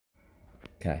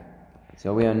Okay,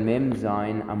 so we're on Mem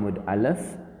Zayin Amud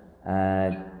Aleph,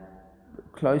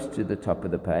 close to the top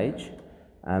of the page.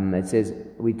 It says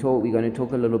we're going to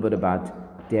talk a little bit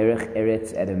about derech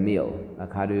eretz at a meal,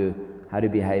 like how to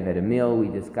behave at a meal. We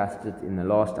discussed it in the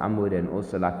last Amud, and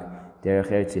also like derech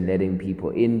eretz in letting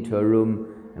people into a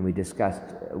room. And we discussed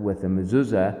with the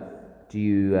mezuzah, do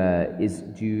you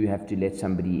have to let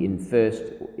somebody in first?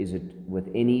 Is it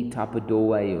with any type of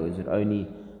doorway, or is it only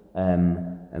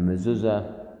a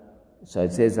mezuzah? So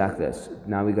it says like this.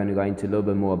 Now we're going to go into a little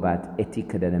bit more about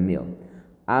etiquette at a meal.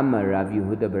 Amar Rav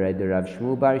Yehuda bered Rav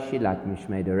Shmuel bar Shilat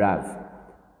mishmei Rav.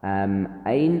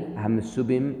 Ein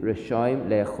hamesubim reshoim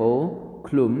le'echol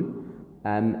klum.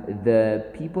 The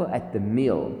people at the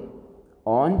meal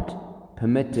aren't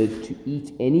permitted to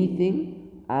eat anything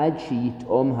ad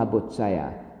sheyitom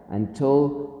habotzaya,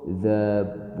 until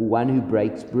the one who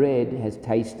breaks bread has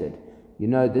tasted. You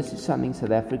know, this is something South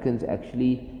Africans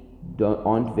actually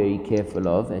aren't very careful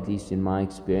of, at least in my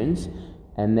experience.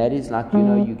 And that is like,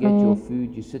 you get your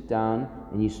food, you sit down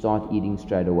and you start eating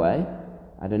straight away.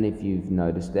 I don't know if you've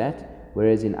noticed that.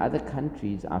 Whereas in other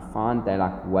countries, I find they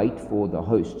wait for the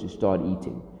host to start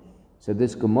eating. So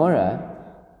this Gemara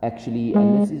actually,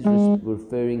 and this is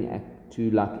referring to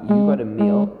you got a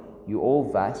meal, you all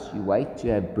vas, you wait to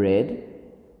have bread.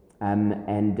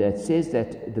 And it says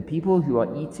that the people who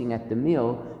are eating at the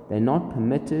meal, they're not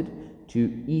permitted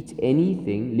to eat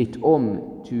anything,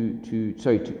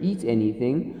 to eat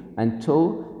anything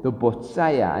until the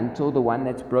botzaya, until the one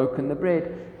that's broken the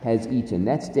bread has eaten.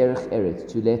 That's derech eretz,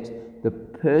 to let the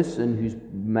person who's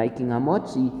making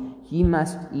hamotzi, he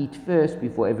must eat first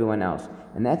before everyone else.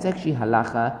 And that's actually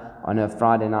halacha on a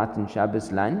Friday night and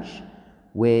Shabbos lunch,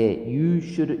 where you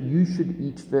should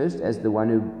eat first as the one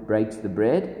who breaks the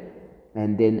bread,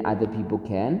 and then other people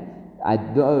can.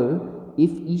 Although if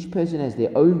each person has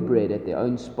their own bread at their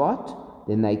own spot,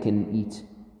 then they can eat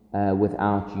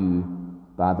without you,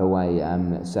 by the way,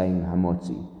 saying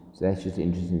hamotzi. So that's just an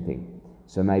interesting thing.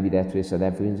 So maybe that's where South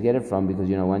Africans get it from, because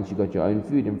once you got your own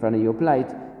food in front of your plate,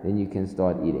 then you can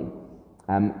start eating.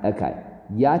 Okay.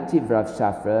 Yativ Rav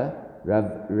Safra,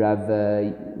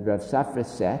 Rav Safra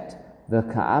sat,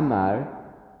 v'ka'amar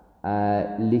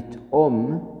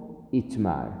lit'om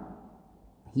itmar.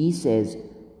 He says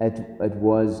it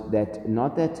was that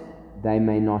not that they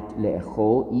may not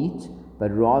le'echol, eat,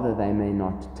 but rather they may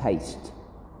not taste.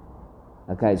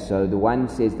 Okay, so the one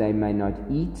says they may not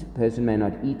eat, person may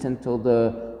not eat until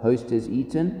the host has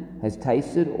eaten, has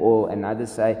tasted, or another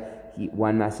say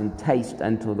one mustn't taste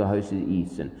until the host has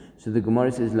eaten. So the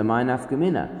Gemara says, Lamai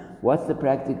nafkamina. What's the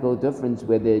practical difference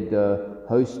whether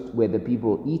the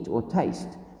people eat or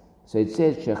taste? So it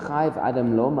says, Shechayv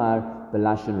Adam Lomar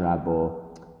Belashon Rabo.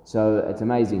 So it's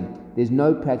amazing. There's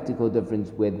no practical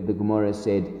difference whether the Gemara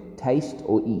said taste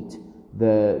or eat.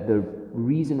 The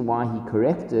reason why he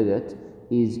corrected it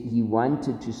is he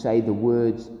wanted to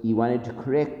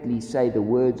correctly say the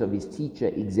words of his teacher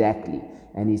exactly.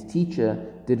 And his teacher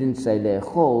didn't say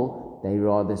le'echol, they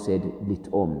rather said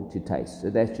lit'om, to taste. So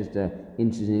that's just an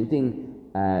interesting thing.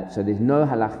 So there's no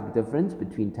halachic difference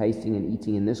between tasting and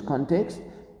eating in this context,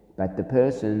 but the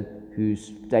person who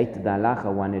stated the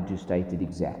halacha wanted to state it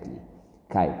exactly.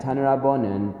 Okay, Tana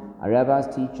Rabbanan, our rabbis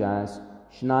teach us,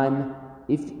 Shnaim,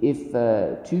 if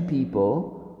two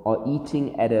people are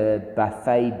eating at a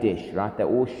buffet dish, right, they're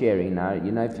all sharing. Now,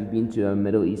 if you've been to a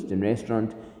Middle Eastern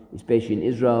restaurant, especially in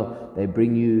Israel, they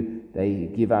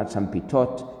give out some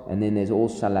pitot, and then there's all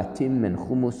salatim and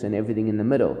hummus and everything in the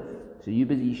middle. So you're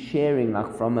busy sharing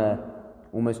from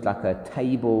almost like a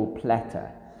table platter.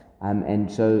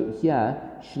 And so here,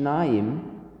 Shnaim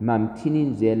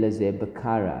mamtinin ze leze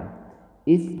bekara.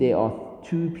 If there are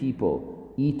two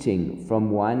people eating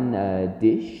from one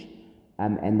dish,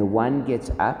 and the one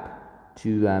gets up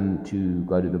to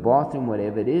go to the bathroom,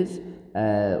 whatever it is,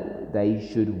 they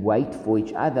should wait for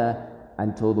each other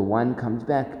until the one comes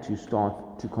back to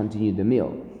continue the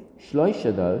meal.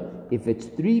 Shloisha though, if it's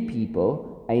three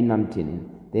people, ein mamtinin,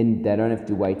 then they don't have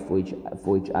to wait for each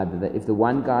other. If the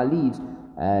one guy leaves,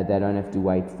 they don't have to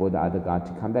wait for the other guy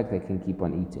to come back, they can keep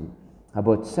on eating.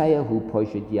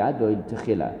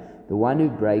 The one who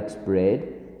breaks bread,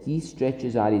 he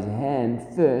stretches out his hand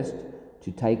first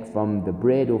to take from the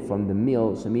bread or from the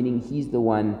meal, so meaning he's the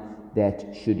one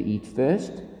that should eat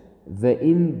first. But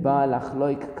he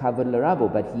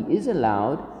is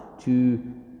allowed to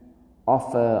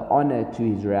offer honor to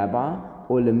his rabbi,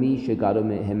 or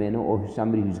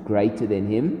somebody who's greater than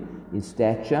him in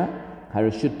stature.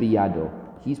 Harashut biyado.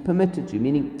 He's permitted to,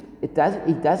 meaning he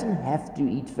doesn't have to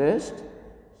eat first.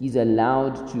 He's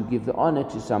allowed to give the honor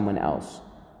to someone else.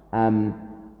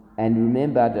 And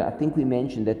remember, I think we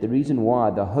mentioned that the reason why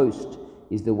the host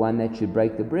is the one that should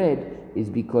break the bread is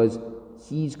because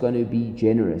he's going to be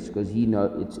generous, because he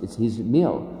knows it's his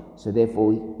meal. So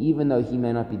therefore, even though he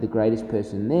may not be the greatest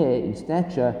person there in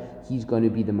stature, he's going to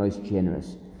be the most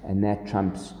generous, and that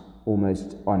trumps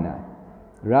almost honor.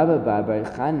 Rabba Bar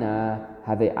Chana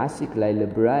have asik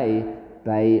lebrei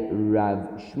by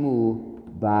Rav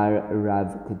Shmuel bar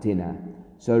Rav Katina.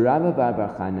 So Rabba Bar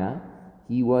Chana,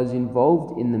 he was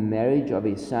involved in the marriage of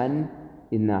his son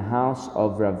in the house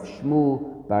of Rav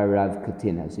Shmuel bar Rav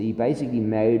Katina. So he basically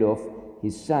married off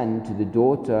his son to the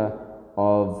daughter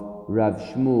of Rav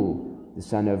Shmuel, the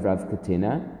son of Rav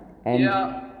Katina, and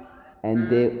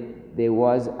there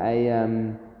was a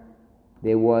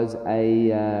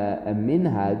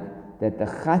minhag that the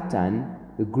chatan,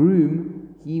 the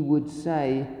groom, he would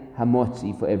say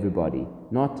hamotzi for everybody,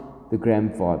 not the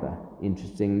grandfather.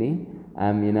 Interestingly,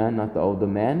 not the older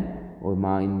man, or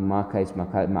in my case, my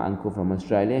uncle from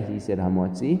Australia, he said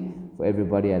hamotzi for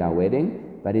everybody at our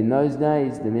wedding. But in those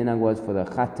days, the minhag was for the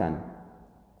chatan.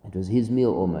 It was his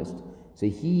meal almost. So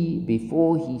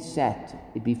before he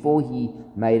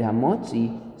made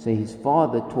hamotzi, so his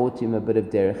father taught him a bit of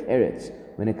derech eretz.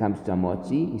 When it comes to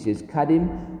hamotzi, he says, kadim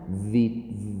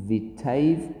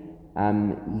vitav.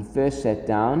 He first sat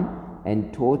down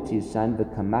and taught his son,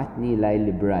 v'kamatni lei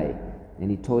librei.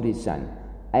 And he taught his son,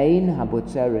 ein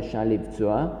habotzer rasha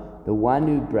livtzua, the one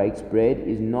who breaks bread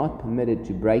is not permitted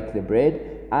to break the bread,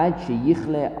 ad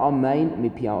sheyichle amein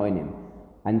mipi ha'onim,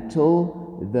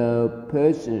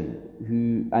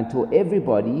 until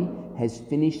everybody has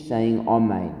finished saying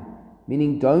amen.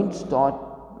 Meaning, don't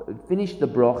finish the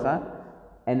bracha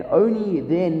and only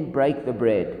then break the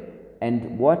bread.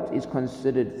 And what is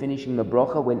considered finishing the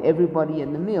bracha when everybody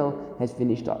in the meal has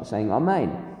finished saying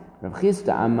amen? Rav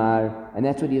Chisda Amar, and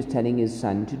that's what he was telling his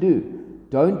son to do.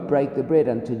 Don't break the bread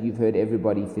until you've heard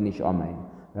everybody finish amen.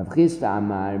 Rav Chisda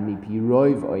Amar mipi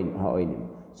roiv ha'onim.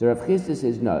 So Rav Chisda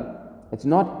says no. It's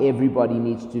not everybody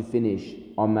needs to finish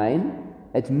amen.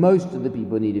 It's most of the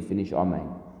people need to finish amen.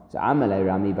 So Amalei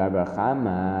Rami Bar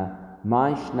Chama,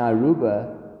 my shna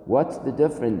ruba. What's the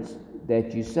difference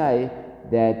that you say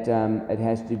that it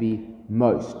has to be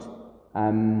most?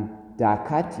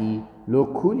 Dakati lo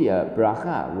kulia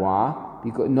bracha. Why?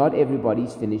 Because not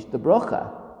everybody's finished the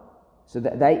bracha. So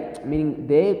that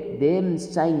them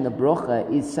saying the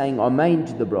bracha is saying amen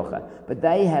to the bracha, but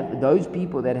those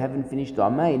people that haven't finished the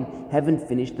amen haven't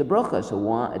finished the bracha. So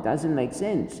why? It doesn't make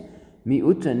sense.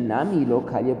 Mi'utan nami lo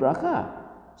kalya bracha.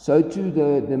 So to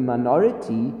the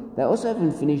minority, they also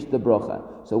haven't finished the bracha.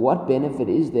 So what benefit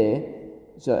is there?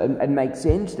 So it makes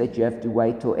sense that you have to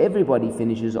wait till everybody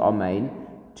finishes amen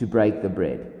to break the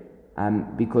bread.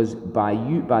 Because by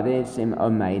their saying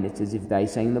amen, it's as if they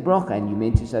saying the bracha, and you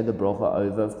meant to say the bracha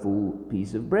over a full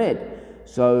piece of bread.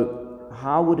 So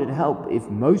how would it help if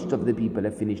most of the people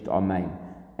have finished amen?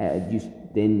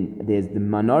 Then there's the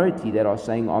minority that are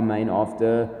saying amen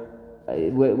after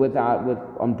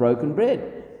on broken bread.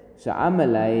 So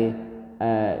amalei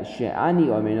she'ani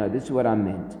omer. No, this is what I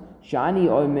meant. She'ani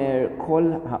omer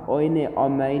kol ha'oine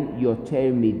amen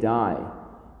yoter midai.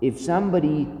 If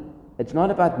somebody, it's not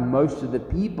about most of the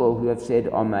people who have said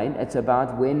amen. It's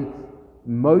about when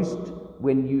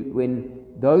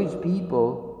those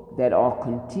people that are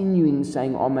continuing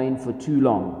saying amen for too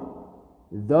long,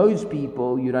 those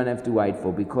people you don't have to wait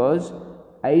for, because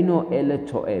eino ele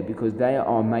to'eh, because they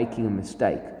are making a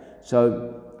mistake.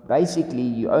 So basically,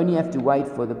 you only have to wait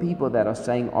for the people that are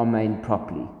saying amen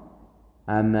properly.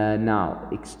 Now,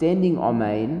 extending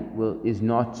amen is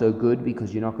not so good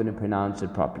because you're not going to pronounce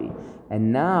it properly.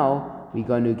 And now we're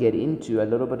going to get into a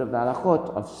little bit of the halachot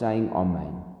of saying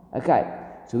amen. Okay,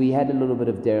 so we had a little bit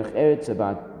of derech eretz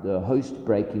about the host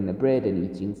breaking the bread and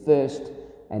eating first.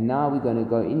 And now we're going to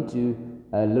go into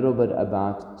a little bit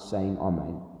about saying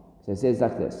amen. So it says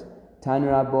like this: Tan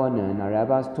Rabbanan, our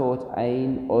rabbis taught,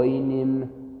 ein oinim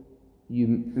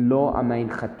lo amen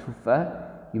chatufa.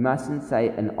 You mustn't say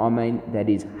an amen that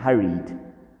is hurried.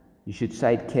 You should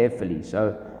say it carefully.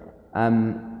 So,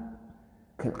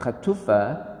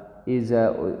 chatufa is,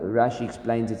 Rashi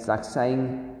explains, it's like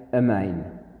saying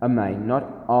amen,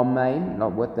 not amen,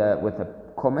 not with the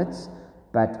comets,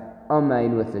 but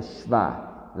amen with a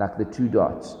shva, like the two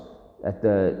dots at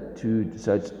the two.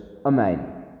 So it's amen.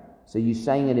 So you're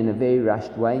saying it in a very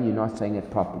rushed way, and you're not saying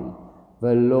it properly.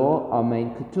 Velo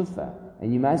amen katufa,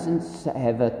 and you mustn't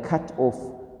have a cut off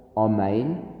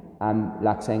amen,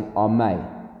 like saying amen,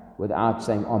 without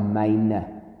saying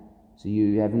amen. So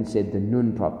you haven't said the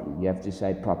nun properly. You have to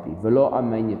say it properly. Velo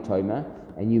amen yatoma,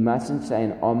 and you mustn't say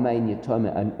an amen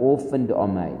yatoma, an orphaned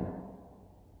amen,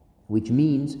 which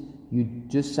means you're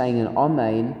just saying an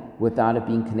amen without it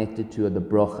being connected to the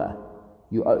brocha.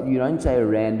 You don't say a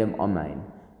random amen.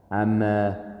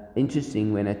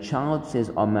 Interesting, when a child says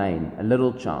amen, a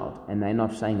little child, and they're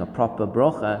not saying a proper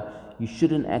brocha, you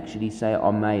shouldn't actually say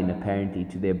amen apparently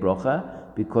to their brocha,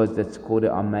 because that's called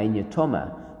an amen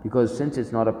yatoma. Because since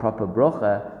it's not a proper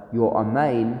brocha, your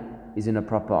amen isn't a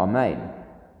proper amen.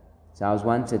 So I was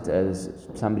once at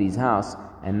somebody's house,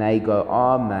 and they go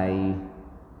amen.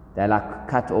 They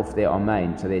cut off their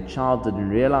amen, so their child didn't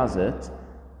realize it,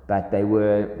 but they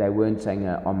weren't saying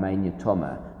a amen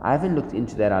yatoma. I haven't looked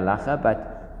into that halacha, but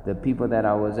the people that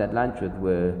I was at lunch with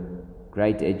are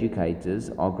great educators,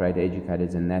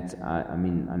 and that's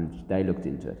they looked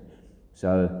into it.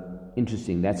 So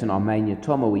interesting. That's an amen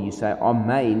yatoma, where you say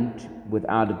amen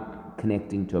without it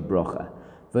connecting to a brocha.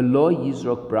 V'lo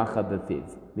yizrok bracha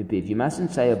b'piv. You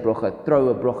mustn't say a brocha, throw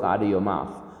a brocha out of your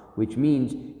mouth, which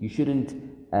means you shouldn't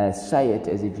say it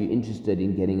as if you're interested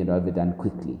in getting it overdone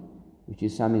quickly, which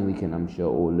is something we can, I'm sure,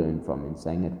 all learn from in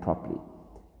saying it properly.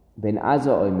 Ben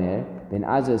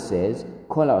Azza says,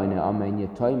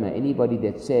 anybody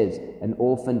that says an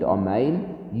orphaned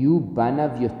amen, you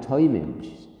banav yotoimim,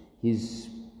 his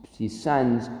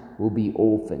sons will be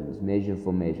orphans, measure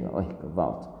for measure.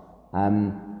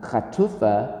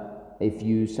 Chatufa, if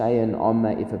you say an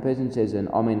amen, if a person says an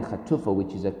amen chatufa,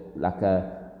 which is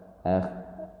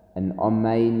an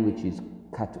amen which is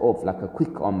cut off, like a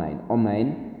quick amen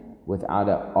without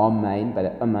a amen, but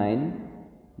an amen,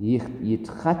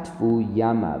 yitchatfu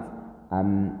yamav,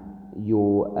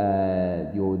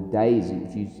 your days,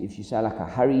 if you say like a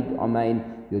hurried amen,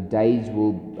 your days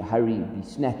will be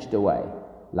snatched away,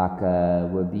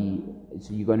 so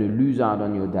you're going to lose out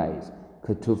on your days.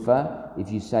 Ketufa,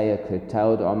 if you say a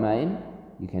curtailed amen,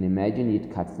 you can imagine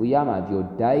yitchatfu yamav, your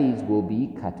days will be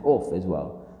cut off as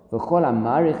well. V'chol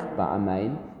amarich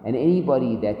ba'amen, and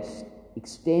anybody that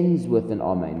extends with an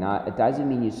amen. Now, it doesn't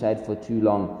mean you say it for too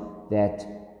long that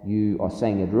you are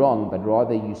saying it wrong, but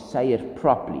rather you say it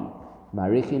properly.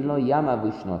 Marichin lo yamav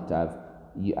ushnotav.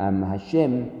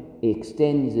 Hashem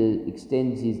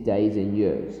extends his days and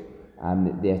years.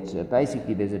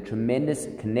 Basically, there's a tremendous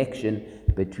connection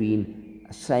between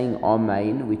saying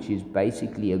amen, which is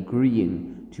basically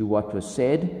agreeing to what was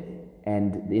said,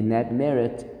 and in that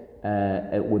merit,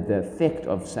 with the effect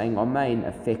of saying amen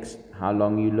affects how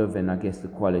long you live and I guess the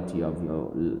quality of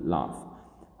your life.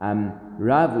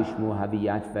 Rav Shmuel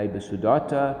haviyat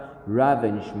besudata. Rav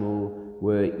and Shmuel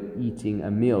were eating a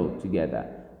meal together.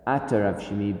 Ata Rav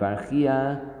Shimi bar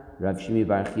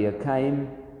Chia came.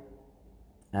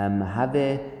 Have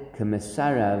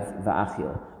kemesarav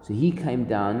va'achil. So he came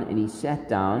down and he sat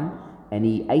down and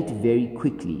he ate very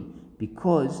quickly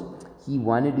because he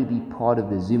wanted to be part of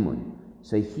the zimun.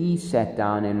 So he sat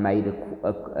down and made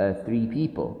three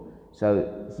people. So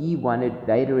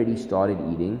they'd already started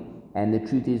eating, and the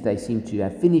truth is they seemed to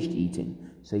have finished eating.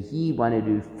 So he wanted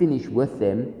to finish with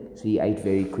them, so he ate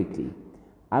very quickly.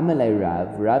 Amalei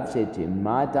Rav said to him,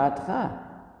 Ma datcha?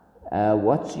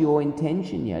 What's your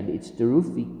intention here? It's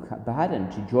terufi bahadan,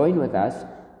 to join with us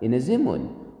in a zimun.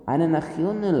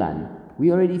 Ananachil nelan.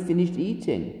 We already finished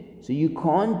eating. So you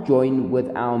can't join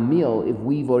with our meal if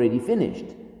we've already finished.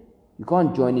 You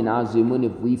can't join in our zimun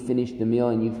if we finished the meal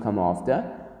and you've come after.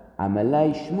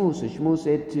 Amalei Shmuel. So Shmuel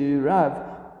said to Rav,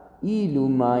 Ilu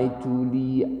mai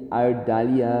tuli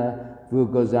ardalia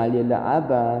v'gozalia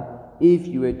la'aba. If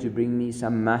you were to bring me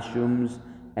some mushrooms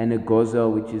and a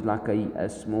gozel, which is like a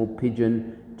small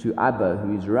pigeon, to Abba,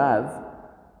 who is Rav,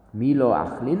 milo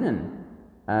achlinen,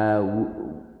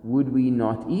 would we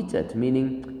not eat it?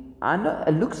 Meaning,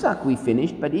 it looks like we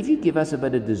finished, but if you give us a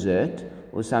bit of dessert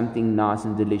or something nice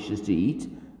and delicious to eat,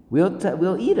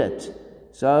 we'll eat it.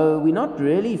 So we're not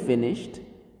really finished.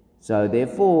 So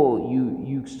therefore,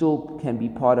 you still can be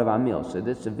part of our meal. So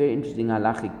that's a very interesting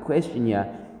halachic question here,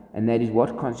 and that is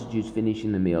what constitutes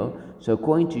finishing the meal. So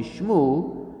according to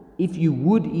Shmuel, if you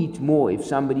would eat more, if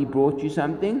somebody brought you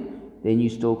something, then you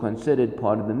still considered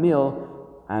part of the meal,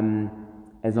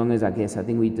 as long as, I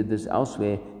think we did this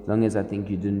elsewhere, as long as I think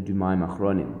you didn't do mayim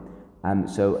achronim.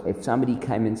 So if somebody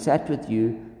came and sat with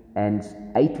you and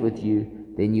ate with you,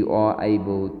 then he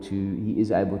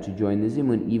is able to join the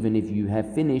zimun, even if you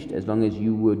have finished, as long as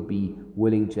you would be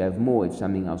willing to have more if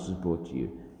something else was brought to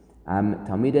you.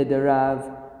 Talmidei de Rav,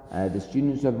 the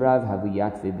students of Rav,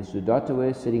 haviyat ve'besudata,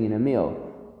 were sitting in a meal.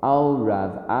 Al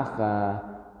Rav Acha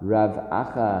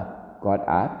got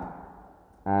up.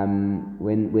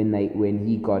 When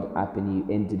he got up and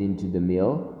he entered into the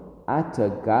meal,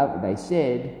 they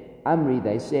said,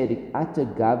 Ata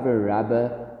Gaver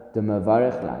Rabba de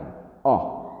Mavarech lan.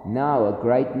 Oh, now a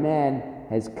great man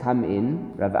has come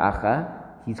in, Rav Acha,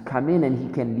 he's come in and he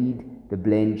can lead the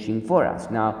blenching for us.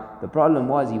 Now, the problem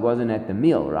was he wasn't at the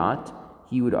meal, right?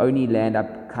 He would only land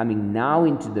up coming now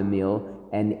into the meal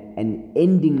and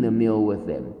ending the meal with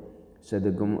them. So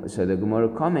the Gemara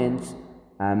comments,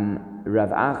 Rav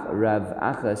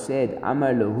Acha said,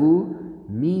 Amar lehu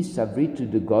mi savritu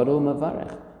de gadol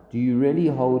mavarech. Do you really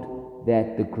hold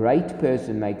that the great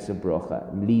person makes a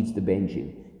bracha, leads the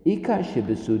benching? Ika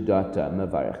shebesudata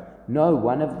mavarech. No,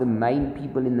 one of the main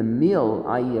people in the meal,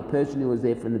 i.e. a person who was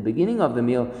there from the beginning of the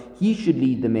meal, he should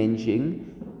lead the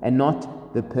benching and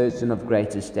not the person of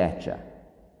greater stature.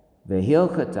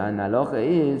 Vehilchata and halacha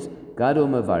is gadol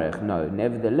mavarech. No,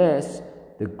 nevertheless,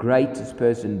 the greatest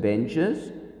person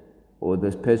benches, or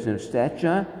this person of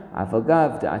stature,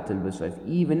 afagav da'atel b'sof,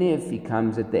 even if he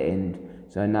comes at the end.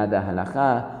 So another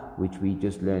halacha which we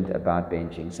just learned about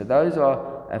benching. So those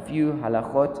are a few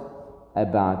halachot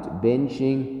about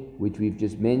benching, which we've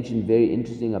just mentioned. Very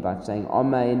interesting, about saying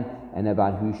amen and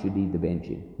about who should lead the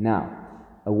benching. Now,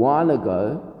 a while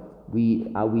ago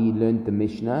we learned the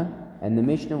Mishnah, and the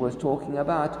Mishnah was talking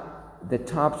about the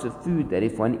types of food that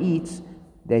if one eats,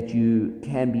 that you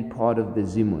can be part of the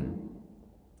zimun.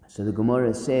 So the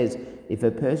Gemara says, if a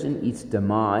person eats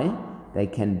damai, they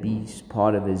can be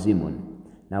part of a zimun.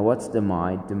 Now what's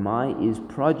damai? Damai is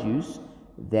produce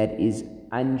that is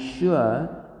unsure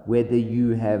whether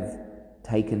you have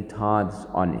taken tithes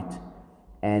on it.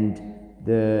 And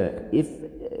if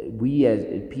we as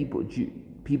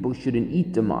people shouldn't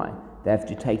eat damai, they have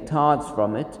to take tithes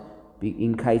from it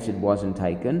in case it wasn't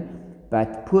taken.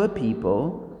 But poor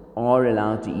people are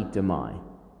allowed to eat damai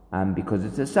because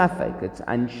it's a safek, it's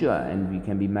unsure, and we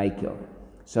can be makil.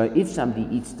 So if somebody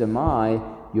eats damai,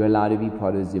 you're allowed to be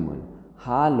part of zimun.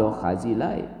 Ha lo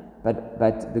chazilai. But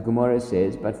the Gemara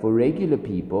says, but for regular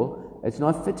people, it's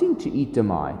not fitting to eat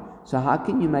damai. So how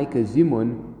can you make a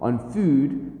zimun on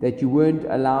food that you weren't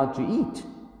allowed to eat?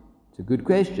 It's a good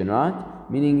question, right?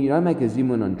 Meaning you don't make a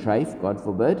zimun on treif, God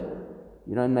forbid.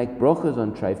 You don't make brochas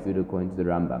on treif food according to the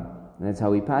Rambam. And that's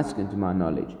how we pass into my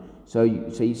knowledge. So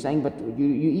you're saying, but you're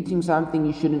eating something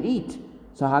you shouldn't eat.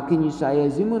 So how can you say a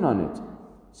zimun on it?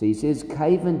 So he says,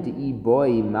 Kaivan de'i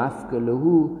boy mafka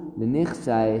lahu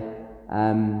l'nichsai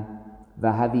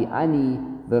v'havi ani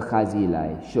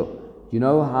v'chazilai. Sure. You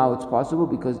know how it's possible?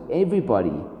 Because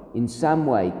everybody in some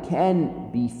way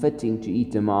can be fitting to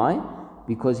eat damai,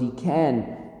 because he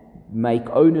can make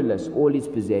ownerless all his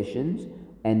possessions,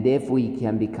 and therefore he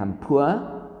can become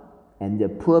poor, and the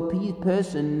poor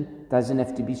person doesn't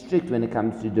have to be strict when it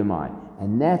comes to damai.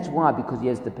 And that's why, because he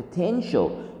has the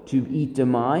potential to eat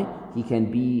damai, he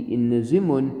can be in the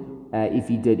zimun if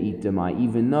he did eat damai,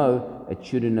 even though he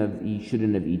shouldn't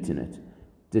have eaten it.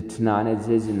 The Tanan, it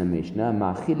says in the Mishnah,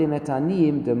 Machilim et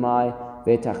aniyim damai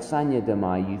v'etachsanya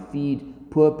damai. You feed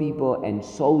poor people and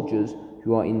soldiers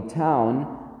who are in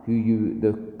town,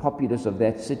 the populace of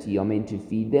that city are meant to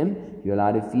feed them. You're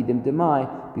allowed to feed them damai,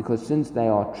 because since they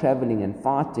are traveling and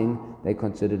fighting, they're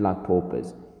considered like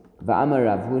paupers. Va'amar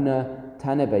Rav Huna,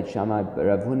 Tana Beit Shammai.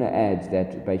 Rav Huna adds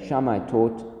that Beit Shammai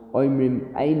taught,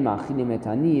 Oimrim ein machilim et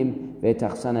aniyim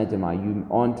v'etachsana damai. You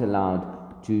aren't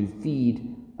allowed to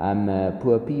feed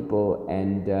poor people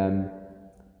and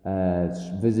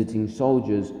visiting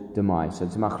soldiers damai. So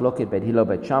it's machloket Beit Hillel,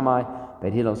 Beit Shammai.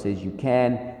 Beit Hillel says you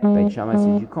can, Beit Shammai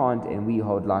says you can't, and we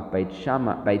hold like Beit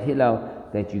Hillel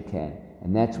that you can.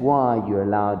 And that's why you're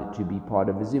allowed to be part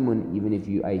of a zimun even if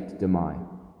you ate damai.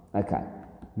 Okay.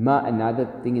 Another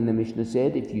thing in the Mishnah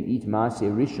said, if you eat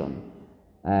maaseh rishon,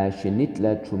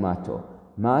 shenitla trumato.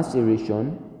 Maaseh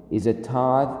rishon is a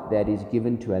tithe that is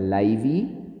given to a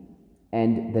Levi,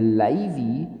 and the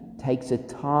Levi takes a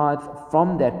tithe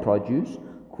from that produce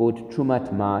called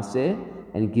trumat maaseh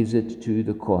and gives it to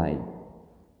the Kohen.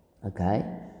 Okay?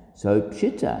 So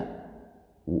pshita.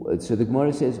 So the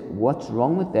Gemara says, what's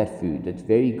wrong with that food? It's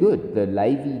very good. The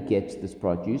Levi gets this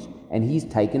produce and he's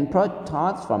taken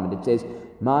tithes from it. It says,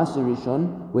 Maaseh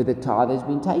Rishon, where the tithe has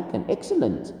been taken.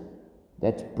 Excellent.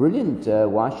 That's brilliant.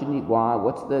 What's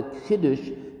the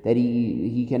chiddush that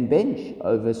he can bench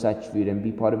over such food and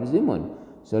be part of a zimun?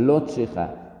 So lo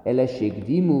tzricha ela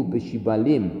shegdimu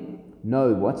b'shibalim.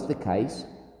 No, what's the case?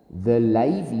 The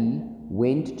Levi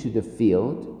went to the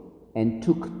field and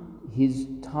took his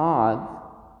tithe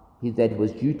that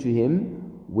was due to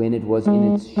him when it was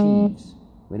in its sheaves,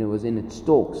 when it was in its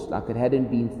stalks, like it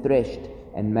hadn't been threshed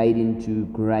and made into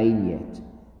grain yet.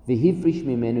 V'hifrish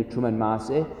mimenu truman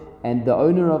maaseh, and the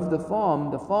owner of the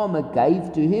farmer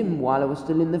gave to him while it was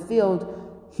still in the field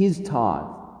his tithe.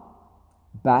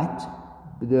 But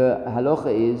the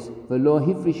halacha is v'lo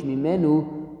hifrish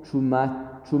mimenu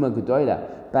truma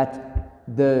gedola. But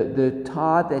the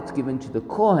tithe that's given to the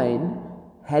Kohen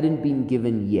hadn't been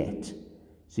given yet.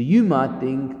 So you might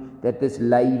think that this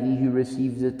Levi who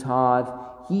receives a tithe,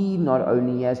 he not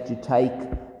only has to take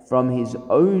from his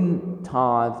own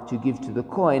tithe to give to the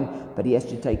Kohen, but he has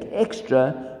to take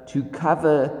extra to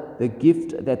cover the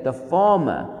gift that the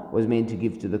farmer was meant to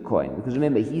give to the Kohen. Because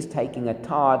remember, he's taking a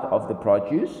tithe of the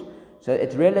produce, so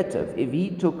it's relative.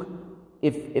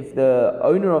 If the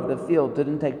owner of the field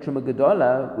didn't take Truma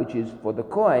Gedola, which is for the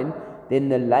Kohen, then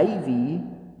the Levi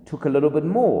took a little bit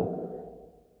more,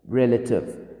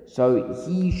 relative. So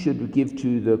he should give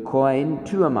to the Kohen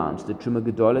two amounts, the Truma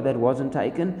Gedola that wasn't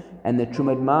taken, and the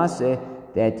Trumat Maaseh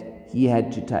that he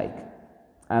had to take.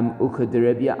 Uchad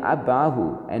Rabbi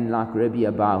Abahu, and like Rabbi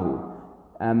Abahu.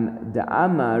 The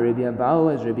Amma, Rabbi Abahu,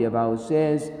 as Rabbi Abahu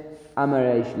says, Amar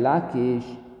Reish Lakish.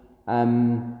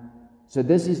 So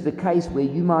this is the case where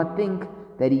you might think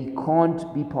that he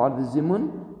can't be part of the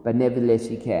Zimun, but nevertheless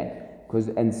he can.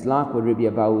 And it's like what Rabbi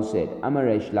Abahu said, Amar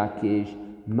Reish Lakish,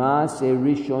 Maaseh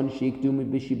Rishon Shikdumi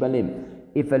Bishibalim.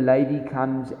 If a lady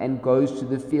comes and goes to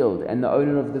the field, and the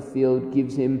owner of the field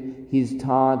gives him his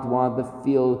tithe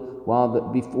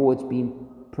before it's been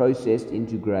processed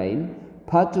into grain,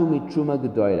 Patu mit Truma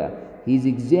Gedola, he's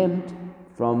exempt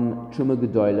from Truma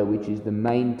Gedola, which is the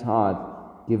main tithe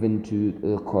given to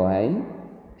the Kohen.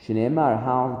 Shneemar,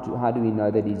 how do we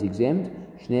know that he's exempt?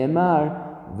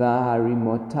 Shneemar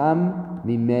vaharimotam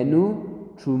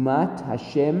mimenu trumat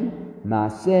Hashem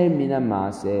maaser mina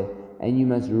maaser, and you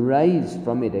must raise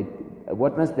from it.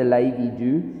 What must the Levi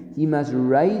do? He must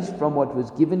raise from what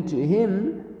was given to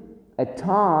him a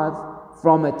tithe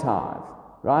from a tithe.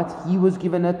 Right? He was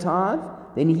given a tithe,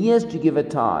 then he has to give a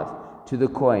tithe to the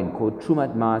Kohen called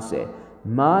Trumat Maaseh.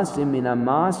 Maaseh mina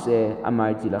maaseh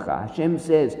amarti lacha. Hashem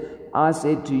says, I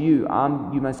said to you,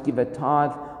 you must give a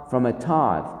tithe from a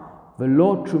tithe.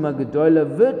 V'lo Truma Gedola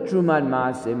v'Trumat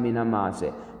Maaseh mina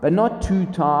maaseh. But not two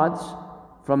tithes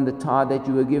from the tithe that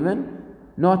you were given,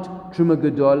 not Truma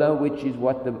Gedola, which is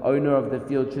what the owner of the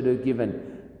field should have given,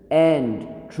 and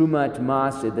Trumat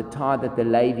Maaseh, the tithe that the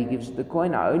Levi gives to the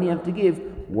Kohen. I only have to give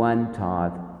one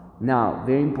tithe. Now,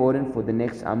 very important for the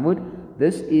next Amud,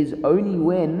 this is only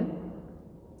when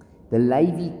the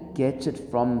Levi gets it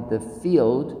from the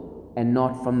field and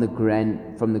not from the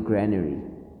granary.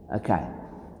 Okay,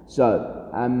 so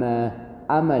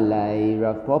Amalei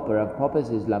Rav Papa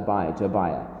says Labaya to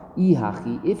Abaya,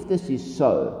 Ihachi, if this is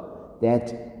so,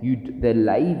 that the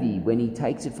Levi, when he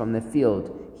takes it from the field,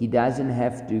 he doesn't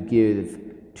have to give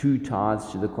two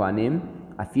tithes to the Kohanim,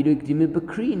 Afilu Gdimi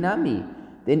Bakri Nami,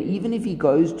 then even if he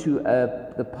goes to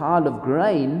the pile of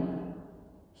grain,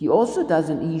 he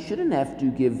shouldn't have to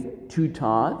give two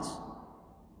tithes,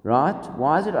 right?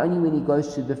 Why is it only when he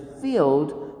goes to the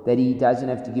field that he doesn't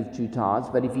have to give two tithes?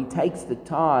 But if he takes the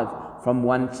tithe from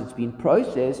once it's been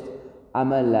processed,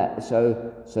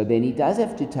 so then he does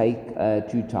have to take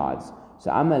two tithes.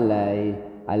 So Amalei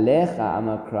Alecha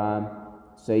Amakram.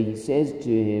 So he says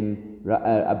to him,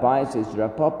 Abai says to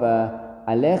Rav Papa,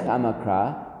 Alecha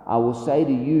Amakra, I will say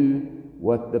to you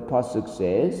what the pasuk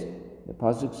says. The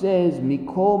pasuk says,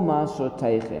 Mikol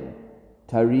Masoteichem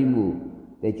Tarimu,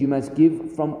 that you must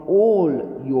give from all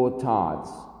your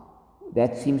tithes.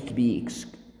 That seems to be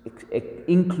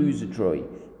inclusatory.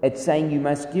 It's saying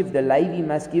the Levi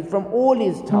must give from all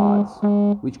his tithes,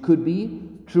 which could be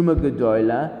Truma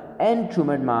Gedola and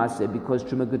Trumat Maaseh, because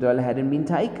Truma Gedola hadn't been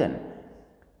taken.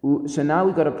 So now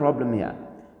we've got a problem here,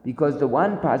 because the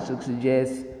one pasuk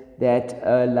suggests that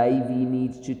a Levi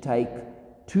needs to take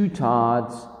two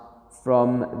tithes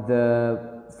from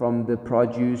the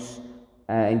produce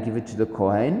and give it to the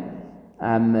Kohen,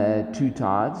 two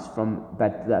tithes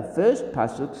but the first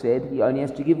pasuk said he only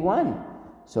has to give one.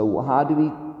 So how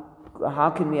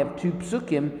can we have two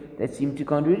psukim that seem to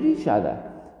contradict each other?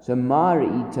 So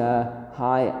Mar'ita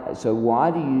Hi. So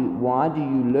why do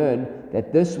you learn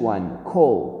that this one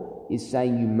Kol is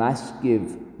saying you must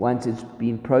give once it's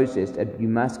been processed, you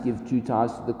must give two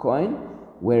tithes to the Kohen,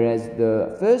 whereas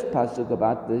the first pasuk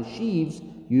about the sheaves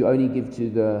you only give to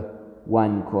the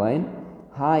one Kohen.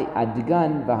 Hi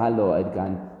Adgan v'halo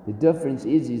Adgan. The difference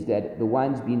is that the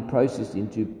one's been processed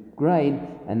into grain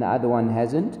and the other one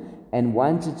hasn't. And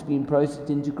once it's been processed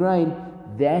into grain,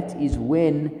 that's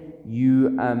when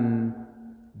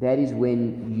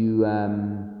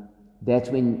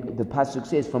the pasuk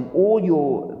says from all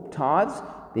your tithes,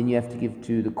 then you have to give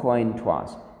to the Kohen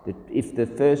twice. If the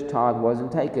first tithe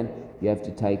wasn't taken, you have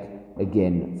to take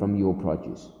again from your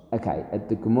produce. Okay,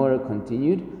 the Gemara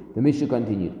continued, the Mishnah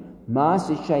continued.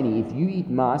 Maaseh Sheni, if you eat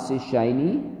Maaseh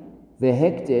Sheni,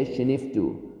 v'hekter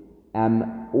sheniftu,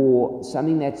 or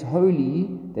something that's holy,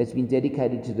 that's been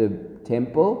dedicated to the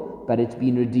temple, but it's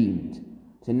been redeemed.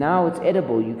 So now it's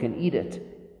edible, you can eat it.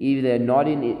 Either not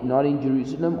in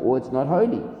Jerusalem or it's not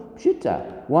holy.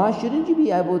 Pshita. Why shouldn't you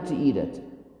be able to eat it?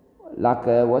 Like,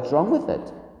 what's wrong with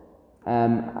it?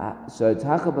 So it's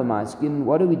hacha b'ma'askin.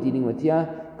 What are we dealing with here?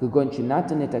 The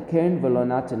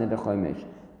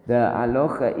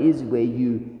halacha is where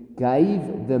you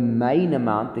gave the main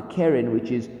amount, the keren, which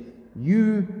is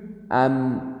you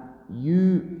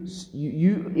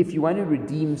if you want to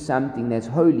redeem something that's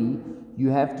holy, you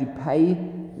have to pay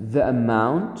the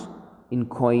amount in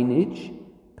coinage,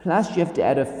 plus you have to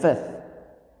add a fifth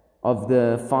of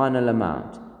the final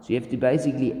amount. So you have to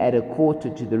basically add a quarter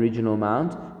to the original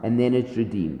amount, and then it's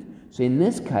redeemed. So in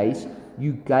this case,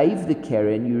 you gave the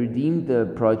keren, you redeemed the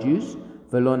produce,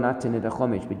 but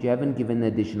you haven't given the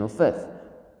additional fifth.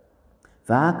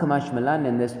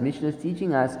 And this Mishnah is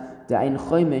teaching us that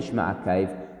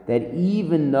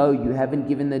even though you haven't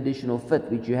given the additional fifth,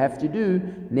 which you have to do,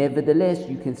 nevertheless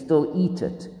you can still eat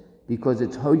it because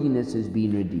its holiness has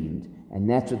been redeemed. And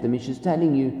that's what the Mishnah is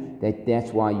telling you,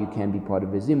 that's why you can be part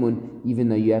of a zimun, even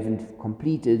though you haven't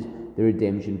completed the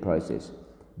redemption process.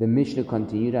 The Mishnah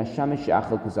continued, a shamus,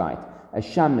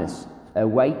 a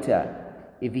waiter,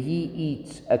 if he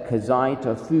eats a kazait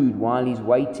of food while he's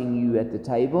waiting you at the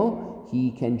table,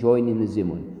 he can join in the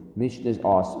zimun. Mishnah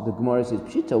asked, the Gemara says,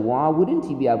 Pshita, why wouldn't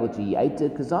he be able to? He ate a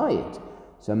kazait.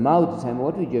 So Maud,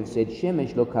 what would you have said?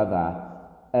 Shemesh lo kava.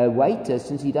 A waiter,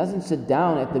 since he doesn't sit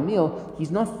down at the meal,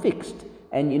 he's not fixed.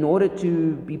 And in order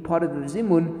to be part of the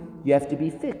zimun, you have to be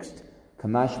fixed.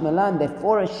 Kamash malan,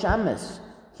 therefore a shamus,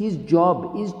 his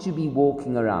job is to be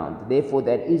walking around. Therefore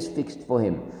that is fixed for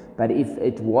him. But if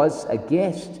it was a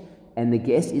guest, and the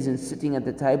guest isn't sitting at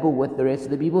the table with the rest of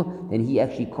the people, then he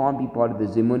actually can't be part of the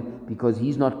zimun because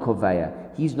he's not koveya,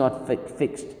 he's not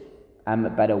fixed.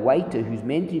 But a waiter who's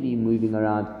meant to be moving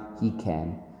around, he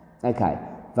can. Okay.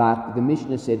 The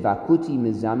Mishnah said, "Vakuti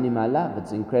mizamnim alav."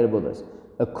 It's incredible. This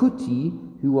a kuti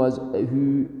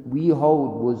who we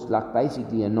hold was like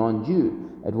basically a non-Jew.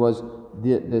 It was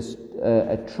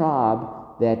a tribe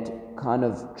that kind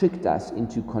of tricked us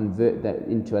into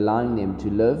allowing them to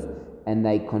live, and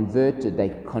they converted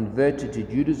to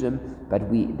Judaism, but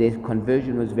their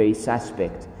conversion was very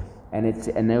suspect, and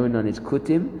they were known as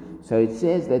kutim. So it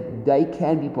says that they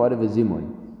can be part of a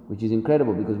zimun, which is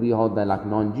incredible because we hold that like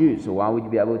non-Jews. So why would they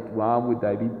be able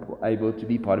to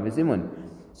be part of a zimun?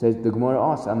 So the Gemara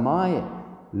asks, "Amai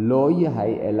lo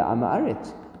yehei ela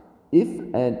amaaretz." If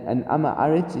an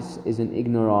amaaretz is an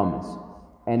ignoramus,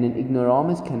 and an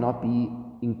ignoramus cannot be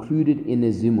included in a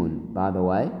zimun, by the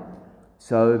way.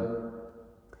 So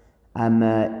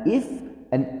if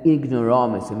an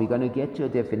ignoramus, and we're going to get to a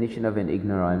definition of an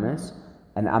ignoramus,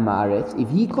 an amaaretz, if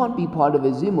he can't be part of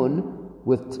a zimun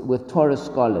with Torah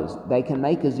scholars, they can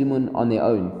make a zimun on their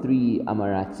own, 3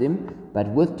 amaratzim, but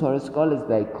with Torah scholars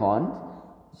they can't.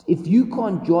 If you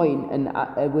can't join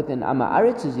with an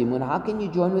amaaretz zimun, how can you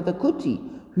join with a kuti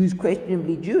who's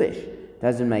questionably Jewish?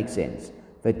 Doesn't make sense.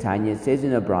 But Tanya says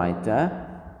in a Braita,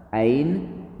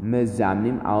 Ein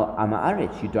mezamnim al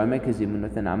amaaretz. You don't make a zimun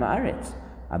with an amaaretz.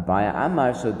 Abaya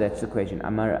Amar, so that's the question.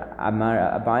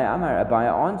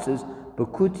 Abaya answers,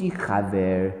 Bakuti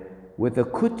chaver. With a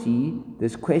kuti,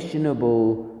 this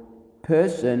questionable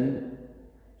person,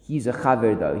 he's a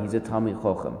chaver though, he's a Talmid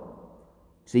Chochem.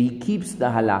 So he keeps the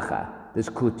halacha, this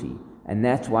kuti, and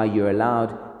that's why you're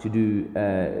allowed to make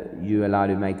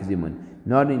a zimun.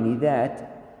 Not only that,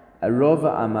 a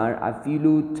Rova Amar,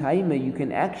 Afilu Taima, you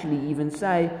can actually even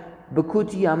say,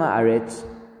 Bakuti Amaaretz,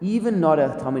 even not a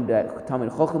Talmid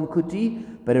Chochem kuti,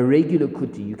 but a regular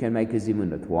kuti, you can make a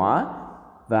zimun with. Why?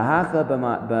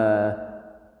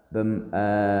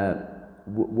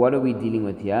 What are we dealing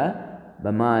with here?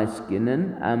 We're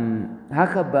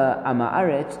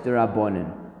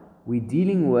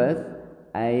dealing with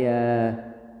an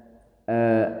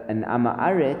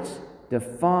amaaretz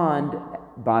defined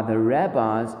by the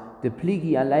rabbis, the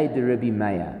pligi alei de Rabbi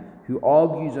Meir, who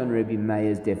argues on Rabbi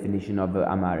Meir's definition of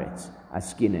amaaretz,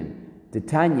 askinen. The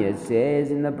Tanya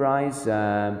says in the Bryce,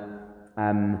 Ezu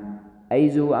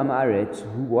amaaretz,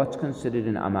 what's considered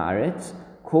an amaaretz?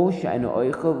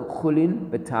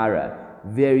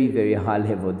 Very, very high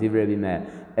level.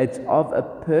 It's of a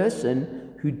person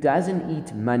who doesn't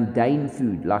eat mundane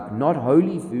food, like not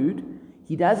holy food.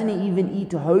 He doesn't even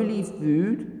eat holy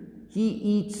food. He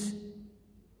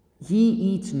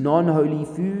eats non-holy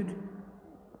food,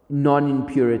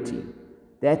 non-impurity.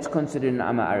 That's considered an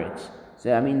amaaretz.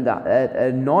 So a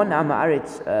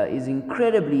non-amaaretz is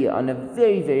incredibly on a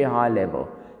very, very high level.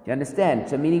 Do you understand?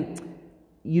 So meaning,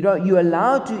 you're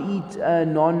allowed to eat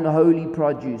non-holy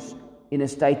produce in a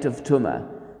state of tumah,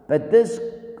 but this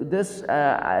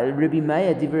Rabbi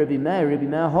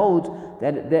Meir holds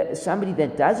that somebody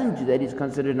that doesn't do that is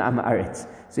considered an Am Haaretz.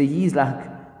 So he's like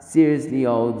seriously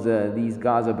holds these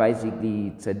guys are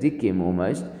basically tzaddikim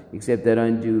almost, except they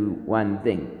don't do one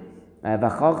thing.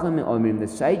 The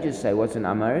sages say, what's an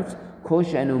Am Haaretz?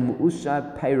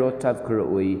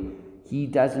 He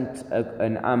doesn't,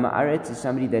 an Am Haaretz is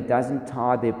somebody that doesn't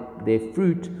tar their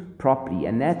fruit properly,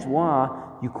 and that's why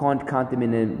you can't count them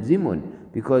in a zimun,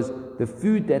 because the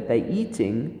food that they're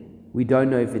eating, we don't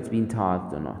know if it's been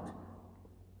tarred or not.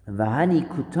 Vahani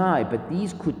kutai, but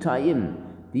these kutayim,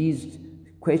 these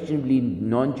questionably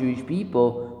non-Jewish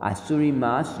people, asuri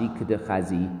masri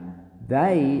kedechazi,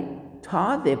 they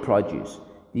tar their produce.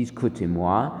 These kutim,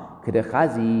 why?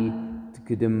 Kedechazi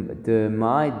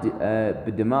b'demai,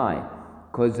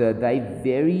 because they're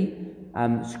very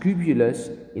scrupulous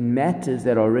in matters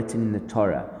that are written in the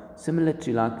Torah. Similar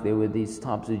to like there were these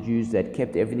types of Jews that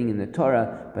kept everything in the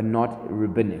Torah but not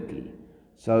rabbinically.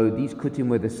 So these kutim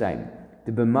were the same.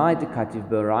 The b'mai de kativ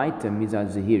b'raita mizal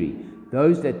zahiri.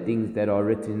 Those things that are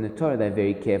written in the Torah they're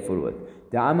very careful with.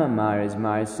 The Amar, as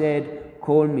Mar said,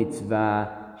 kol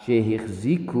mitzvah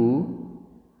shehichziku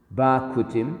ba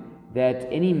kutim, that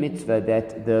any mitzvah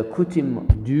that the kutim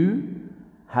do,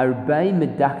 harbei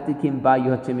medachtikim ba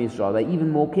yotem Yisrael, they're even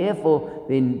more careful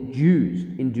than Jews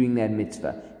in doing that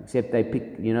mitzvah, except they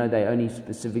pick, they only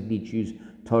specifically choose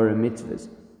Torah mitzvahs.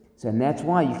 So, and that's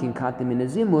why you can cut them in a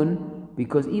zimun,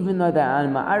 because even though they're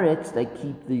Am Haaretz, they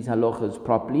keep these halachas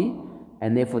properly,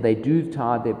 and therefore they do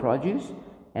tar their produce,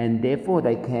 and therefore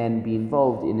they can be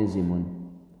involved in a zimun.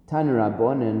 Tanu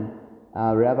Rabbanan,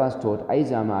 our rabbis taught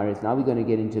Eiza Am Haaretz. Now we're going to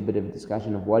get into a bit of a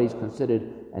discussion of what is considered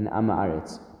an Am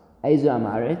Haaretz. Eiza Am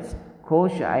Haaretz, kol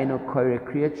she'eino koreh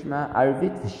kriyat shema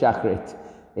arvit v'shachrit.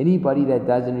 Anybody that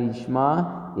doesn't read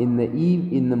Shema in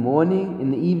the morning,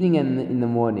 in the evening, and in the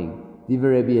morning.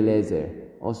 Divrei Rabbi Eliezer.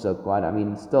 Also quite,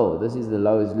 still, this is the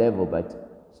lowest level, but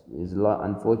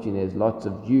unfortunately, there's lots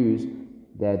of Jews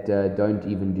that don't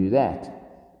even do that.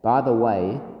 By the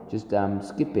way, just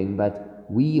skipping, but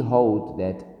we hold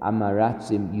that Am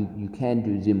Haaretzim, you can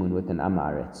do zimun with an Am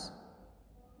Haaretz.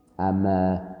 And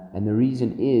the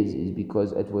reason is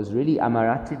because it was really Am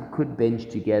Haaretzim could bench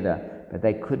together, but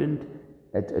they couldn't.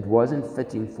 It wasn't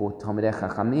fitting for Talmidei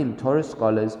Chachamim, Torah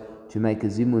scholars, to make a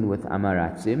zimun with Am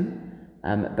Haaretzim.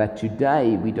 But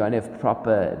today we don't have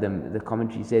proper. The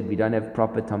commentary said we don't have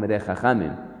proper Talmidei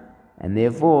Chachamim, and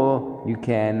therefore you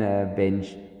can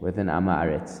bench with an Am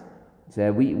Haaretz.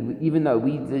 So even though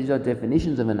these are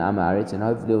definitions of an Am Haaretz, and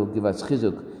hopefully it will give us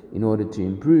chizuk in order to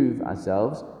improve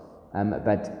ourselves.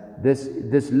 But this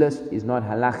list is not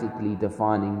halachically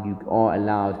defining. You are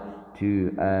allowed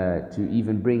to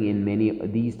even bring in many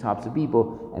of these types of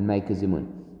people and make a zimun.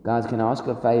 Guys, can I ask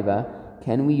a favor?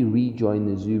 Can we rejoin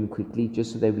the Zoom quickly,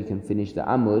 just so that we can finish the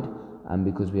Amud,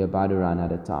 because we're about to run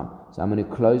out of time. So I'm going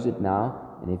to close it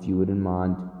now, and if you wouldn't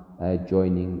mind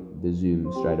joining the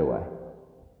Zoom straight away.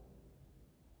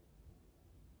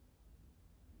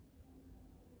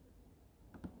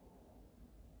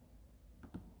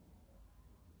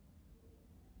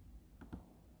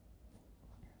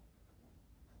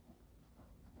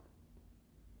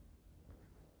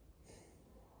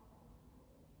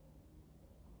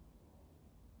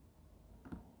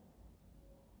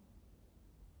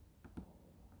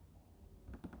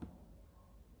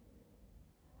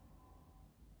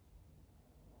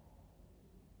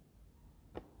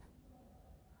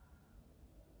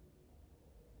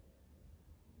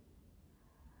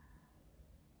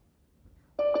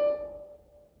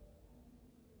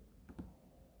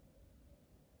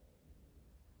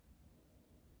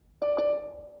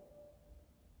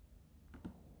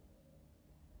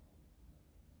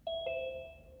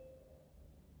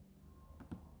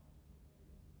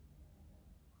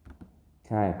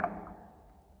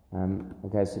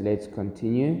 Okay, so let's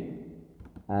continue.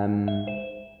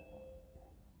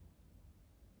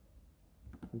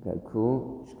 Okay,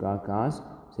 cool. Guys.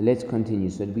 So let's continue.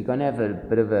 So we're going to have a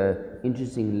bit of an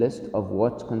interesting list of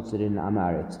what's considered an Am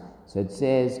Haaretz. So it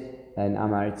says an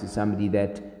Am Haaretz is somebody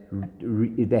that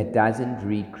doesn't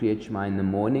read Kriyat Shema in the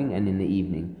morning and in the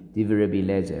evening. Divrei Rabbi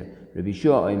Eliezer. Rabbi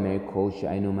Shua Omer kol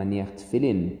she'eino maniach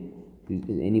tefillin.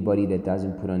 Anybody that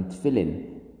doesn't put on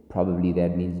tefillin. Probably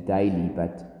that means daily,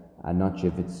 but I'm not sure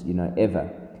if it's ever.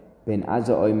 Ben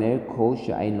Azza Omer kol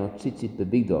she'eino tzitzit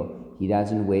bebigdo. He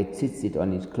doesn't wear tzitzit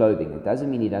on his clothing. It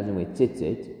doesn't mean he doesn't wear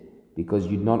tzitzit, because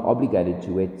you're not obligated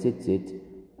to wear tzitzit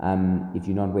if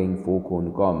you're not wearing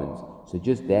four-corner garments. So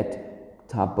just that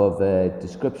type of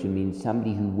description means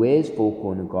somebody who wears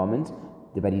four-corner garments,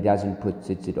 but he doesn't put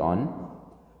tzitzit on.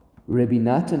 Rabbi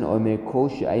Natan Omer kol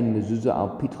she'ein mezuzah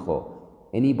al pitcho.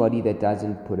 anybody that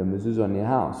doesn't put a mezuzah on their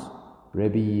house.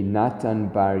 Rabbi Natan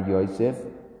Bar Yosef,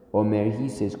 Omer, he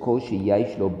says, Kol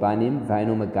sheyesh lo banim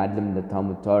v'eino megadlim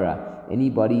letalmud Torah.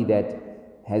 Anybody that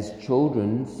has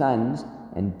children, sons,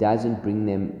 and doesn't bring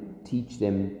them, teach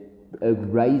them,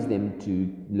 raise them to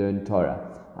learn Torah.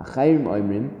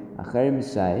 Acharim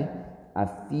say,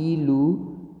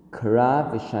 afilu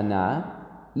kra v'shana.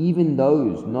 Even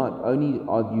those, not only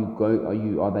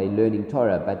are they learning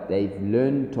Torah, but they've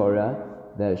learned Torah.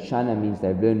 The shana means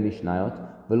they've learned Mishnayot.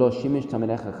 V'lo shimish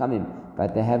Talmidei Chachamim,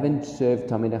 but they haven't served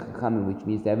Talmidei Chachamim, which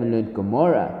means they haven't learned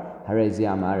Gemara. Harei ze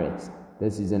am haaretz.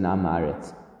 This is an am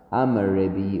haaretz. Amar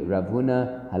Rabbi Rav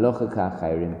Huna halacha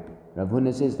ka'achayrim. Rav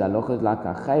Huna says the halacha is like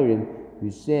achayrim, who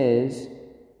says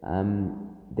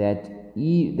that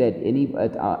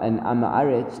an am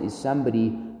haaretz is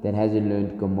somebody that hasn't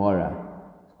learned Gemara.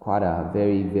 Quite a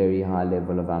very, very high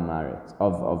level of am haaretz,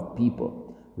 of people.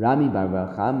 Rami Bar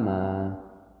Chama.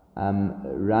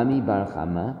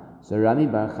 So Rami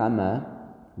Bar Chama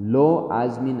lo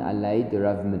azmin alay the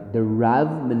Rav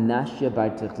Menashe Bar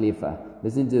Techlifa.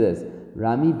 Listen to this.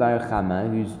 Rami Bar Chama,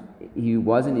 he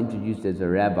wasn't introduced as a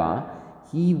rabbi,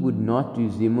 he would not do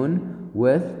zimun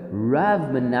with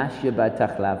Rav Menashe Bar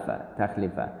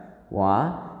Techlifa.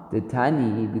 Why? The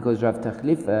Tani, because Rav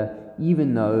Techlifa,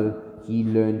 even though he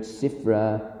learned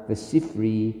Sifra,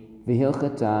 V'Sifri,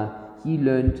 V'Hilchata, he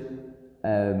learned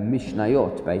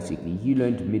Mishnayot, basically. He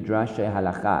learned Midrashay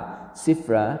Halacha.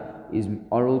 Sifra is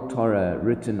oral Torah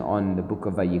written on the book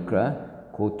of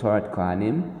Vayikra, called Torah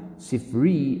Kohanim.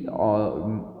 Sifri are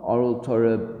oral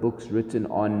Torah books written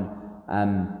on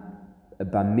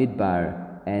Bamidbar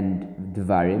and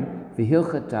Devarim.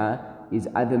 V'Hilchata is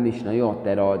other Mishnayot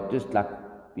that are just like,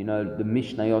 the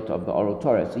Mishnayot of the oral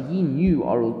Torah. So he knew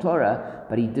oral Torah,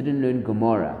 but he didn't learn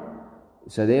Gemara.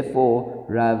 So therefore,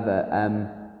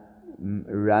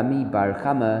 Rami Bar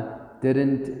Chama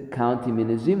didn't count him in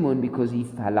a zimun because he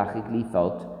halachically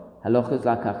felt halachas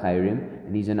like achayrim,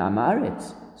 and he's an am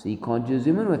haaretz, so he can't do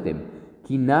zimun with him.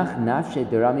 Ki nach nafshe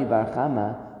de Rami Bar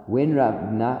Chama, when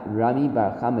Rami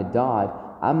Bar Chama died,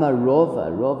 Amar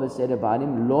Rova said about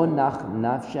him, lo nach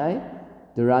nafshe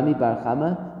de Rami Bar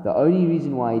Chama, the only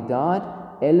reason why he died,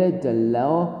 ela de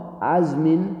lo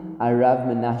azmin arav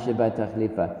Menashe Bar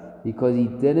Techlifa, because he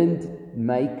didn't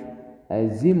make a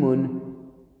zimun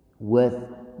with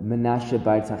Menashe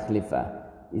Bar Techlifa.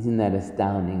 Isn't that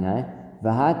astounding, eh?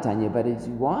 V'hatanya, but it's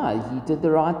why he did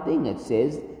the right thing. It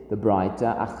says the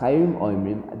Braita, achayrim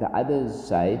oimrim, the others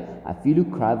say, afilu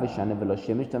kra v'shana v'lo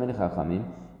shemesh Talmidei Chachamim,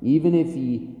 even if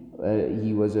he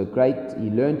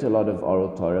learned a lot of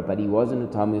oral Torah, but he wasn't a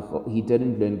Talmid, he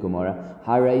didn't learn Gemara,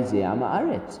 harei ze am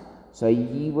haaretz. So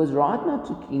he was right not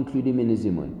to include him in a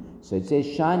zimun. So it says,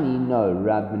 Shani, no,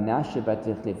 Rav Menashe Bar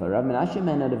Techlifa. Rav Menashe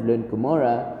may not have learned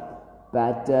Gemara,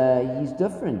 but he's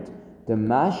different. The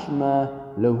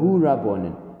Mashma Lahu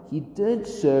Rabbonin. He did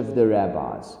serve the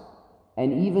rabbis.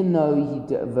 And even though he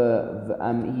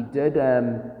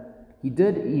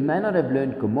may not have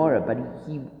learned Gemara, but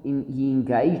he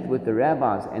engaged with the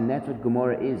rabbis, and that's what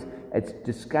Gemara is. It's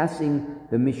discussing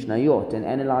the Mishnayot and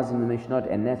analyzing the Mishnayot,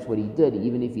 and that's what he did,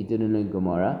 even if he didn't learn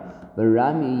Gemara. But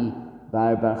Rami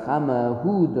Bar Chama,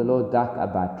 who the Lord dak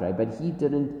abatre, but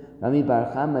Rami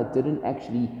Bar Chama didn't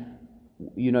actually,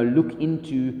 look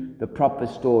into the proper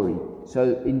story.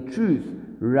 So in truth,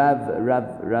 Rav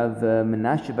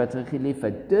Menashe Bar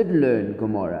Techlifa did learn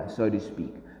Gemara, so to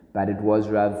speak, but it was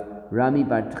Rami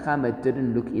Bar Chama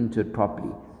didn't look into it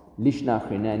properly.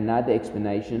 Lishnachrina, another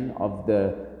explanation of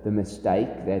the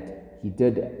mistake that he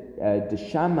did.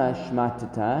 Deshama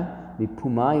shmatata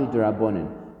mipumayu derabonin.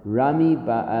 Rav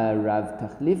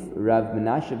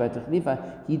Menashe Bar Techlifa,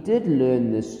 he did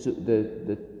learn the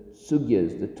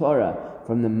sugyas, the Torah,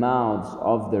 from the mouths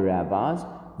of the rabbis.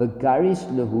 V'garis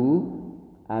lahu,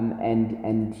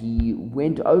 and he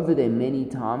went over them many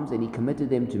times, and he committed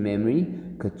them to memory.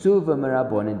 Katsuva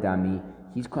merabon dami.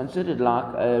 He's considered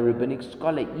like a rabbinic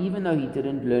scholar, even though he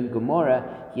didn't learn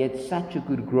Gemara. He had such a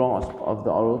good grasp of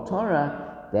the oral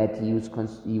Torah that he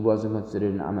wasn't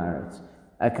considered an am haaretz.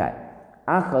 Okay.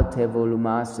 Achal tevel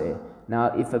umase.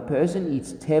 Now, if a person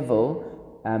eats tevel,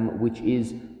 which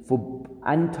is for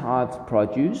untithed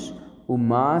produce,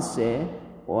 umase,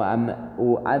 or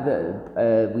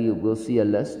other, we'll see a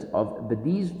list of, but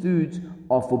these foods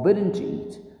are forbidden to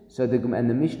eat. So the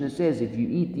Mishnah says, if you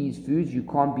eat these foods, you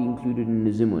can't be included in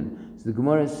the zimun. So the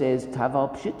Gemara says,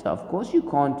 taval pshita. Of course you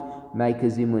can't make a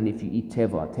zimun if you eat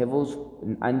tevel. Tevel's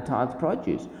untithed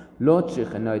produce. Lo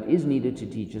tzricha, no, it is needed to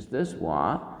teach us this.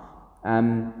 Why?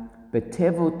 But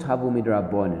tevel tavu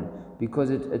midrabanan, because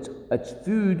it's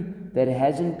food that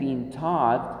hasn't been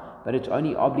tithed but it's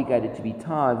only obligated to be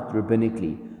tithed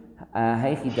rabbinically.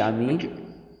 Heichi Dami,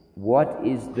 what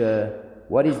is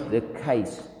the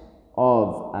case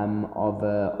of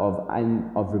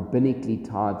rabbinically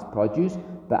tithed produce?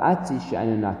 Ba'atzi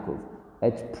she'enu nakuv.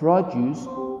 It's produce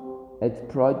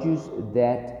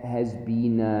that has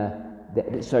been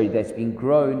that's been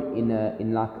grown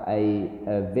in like a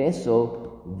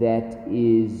vessel that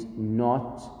is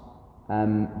not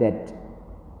that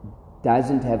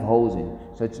doesn't have holes in.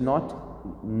 So it's not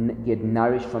yet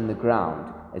nourished from the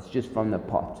ground. It's just from the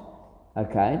pot.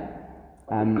 Okay.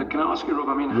 Can I ask you, Rob?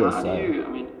 I mean, yes, how do you?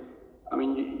 I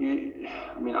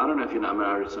mean, I don't know if you know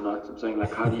Amaritz or not. I'm saying,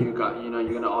 like, how do you go? You're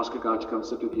going to ask a guy to come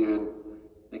sit with you and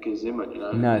make a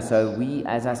zimun, No. So we,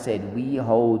 as I said, we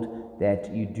hold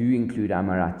that you do include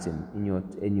Amaratzim in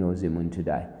your zimun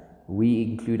today. We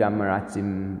include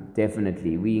Amaratzim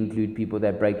definitely. We include people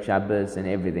that break Shabbos and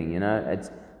everything.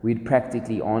 We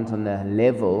practically aren't on the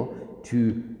level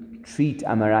to treat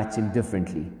Amaratzim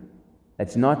differently.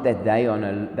 It's not that they on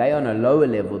a lower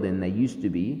level than they used to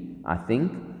be, I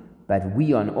think, but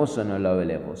we are also on a lower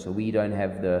level. So we don't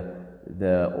have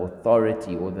the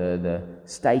authority or the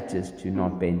status to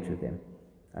not bench with them.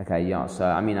 Okay, yeah. So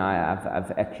I mean,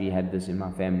 I've actually had this in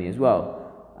my family as well.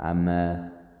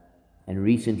 And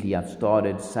recently I've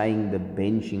started saying the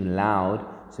benching loud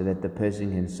so that the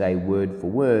person can say word for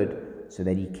word, so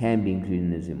that he can be included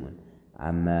in the zimun.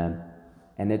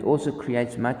 And it also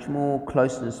creates much more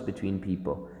closeness between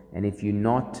people. And if you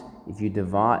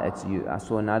divide it, I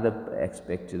saw another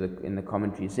aspect in the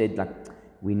commentary. It said, like,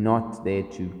 we're not there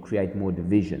to create more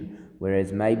division.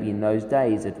 Whereas maybe in those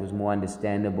days it was more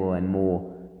understandable and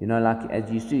more, like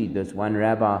as you see, this one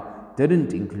rabbi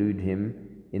didn't include him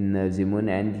in the zimun,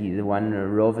 and the one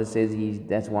Rova says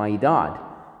that's why he died.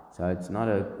 So it's not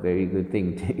a very good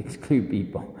thing to exclude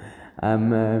people.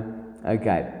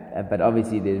 Okay, but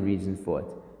obviously there's reasons for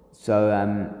it. So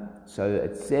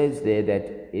it says there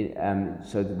that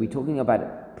so we're talking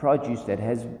about produce that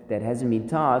hasn't been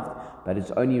tithed, but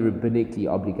it's only rabbinically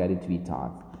obligated to be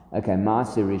tithed. Okay,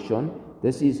 Maaser Rishon.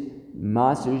 This is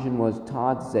Maaser Rishon was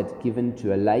tithes that given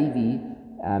to a Levi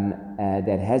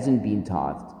that hasn't been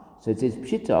tithed. So it says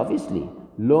Pshita, obviously.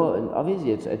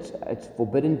 Obviously it's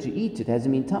forbidden to eat. It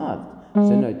hasn't been tithed.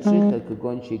 So no,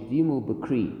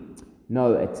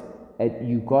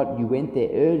 you went there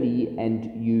early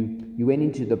and you went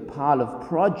into the pile of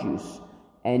produce,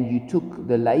 and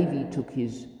the Levi took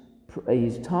his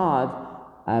tithe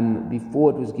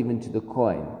before it was given to the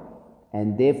Kohen,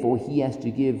 and therefore he has to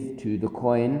give to the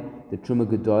Kohen the Truma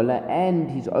Gedola and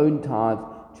his own tithe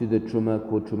to the Truma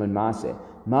called Truma Maaseh.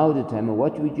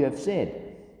 What would you have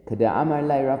said? This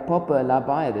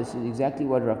is exactly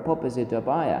what Rav Papa said to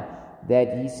Abaya,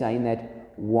 that he's saying that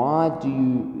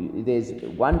there's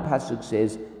one pasuk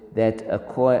says that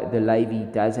the Levi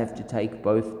does have to take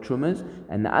both trumas,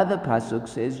 and the other pasuk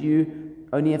says you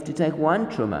only have to take one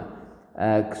truma.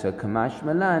 So Kamash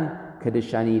Malan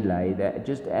Kadeshani Lay, that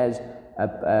just as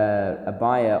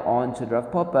Abaya answered Rav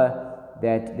Papa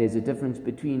that there's a difference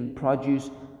between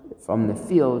produce from the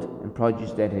field and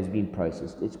produce that has been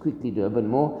processed. Let's quickly do a bit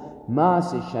more.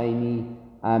 Maaseh Shani.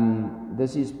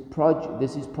 This is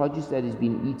produce that has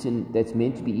been eaten, that's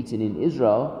meant to be eaten in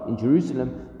Israel, in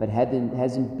Jerusalem, but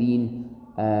hasn't been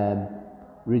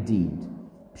redeemed.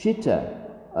 Pshita,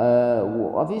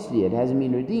 obviously it hasn't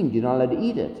been redeemed. You're not allowed to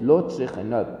eat it. No,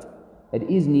 it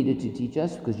is needed to teach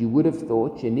us, because you would have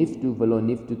thought sheniftu velo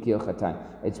niftu ki'ochatan.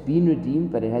 It's been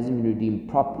redeemed, but it hasn't been redeemed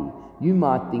properly. You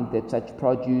might think that such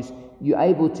produce you're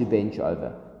able to bench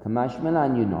over. Kamash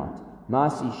Malan, you're not.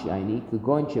 Masi Shaini,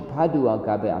 Kugon Chepadu al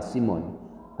Gabe Asimon.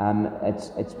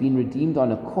 It's been redeemed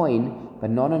on a coin, but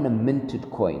not on a minted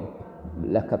coin,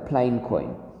 like a plain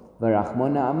coin.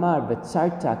 Varachmona Amar,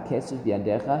 Vatsarta Kesef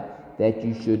Yadecha, that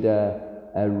you should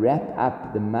wrap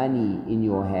up the money in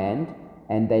your hand,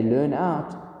 and they learn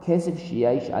out Kesef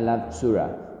Shiesh Alav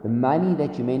Tsura. The money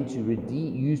that you're meant to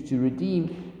use to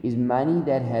redeem is money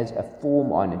that has a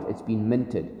form on it. It's been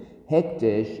minted.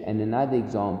 Hekdesh, and another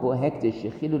example, Hekdesh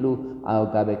Shechilulu al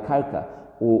Gabe Karka,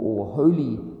 or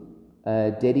holy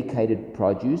dedicated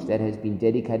produce that has been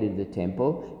dedicated to the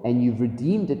temple, and you've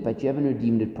redeemed it, but you haven't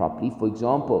redeemed it properly. For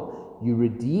example, you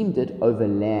redeemed it over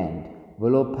land,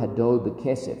 Velo Pado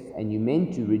Bekesef, and you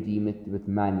meant to redeem it with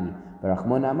money.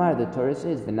 Barachmon Amar, the Torah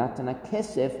says, V'natana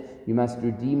Kesef, you must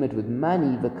redeem it with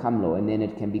money, V'kamlo, and then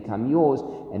it can become yours,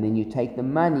 and then you take the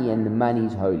money, and the money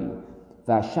is holy.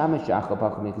 It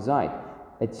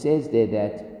says there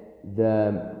that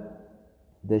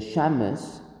the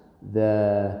shamus,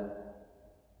 the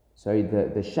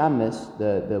shamus,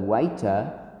 the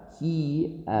waiter,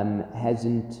 he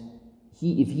hasn't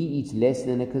if he eats less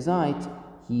than a kazait,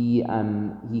 he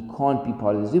can't be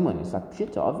part of the zimun. It's like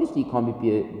pshita. Obviously, he can't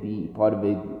be part of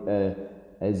a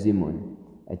zimun.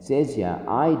 It says here,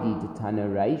 "Id the Tana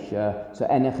Reisha." So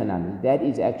anachanami. That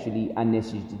is actually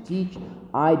unnecessary to teach.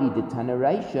 Id the Tana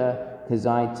Reisha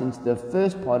kazait. Since the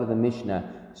first part of the Mishnah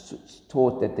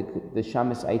taught that the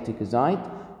shamas ate a kazait,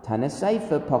 Tana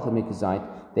Seifa pacham kazait.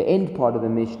 The end part of the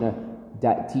Mishnah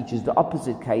that teaches the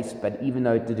opposite case, but even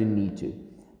though it didn't need to.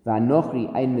 V'anochri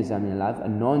ein mezamin alav, a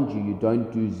non-Jew you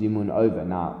don't do zimun over.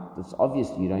 Now, it's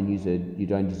obviously you don't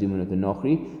do zimun with a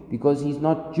nochri because he's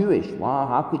not Jewish. Wow,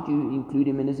 how could you include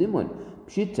him in a zimun?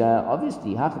 Pshita,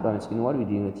 obviously, what are we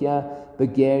doing with here?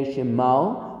 Beger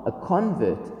shemal, a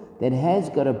convert that has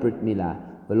got a brit milah,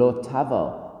 v'lo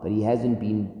tavel, but he hasn't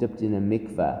been dipped in a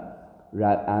mikveh.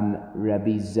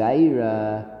 Rabbi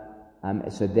Zaira,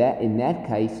 so that in that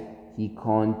case he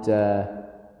can't.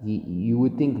 You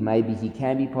would think maybe he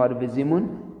can be part of a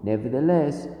zimun.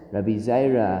 Nevertheless, Rabbi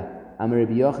Zaira, Amar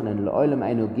Rabbi Yochanan, La'olam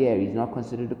Eino Ger, he's not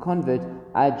considered a convert.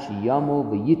 Ad Shiyamo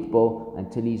v'yitbo,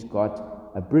 until he's got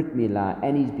a brit milah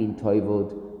and he's been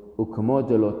toivled.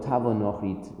 Ukamodo lo tavo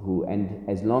nochrit hu, and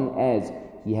as long as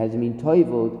he hasn't been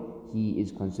toivled, he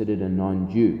is considered a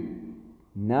non-Jew.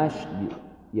 Nash,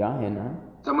 yeah, Hannah.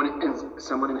 Someone in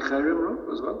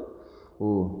Chayrim as well.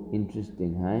 Oh,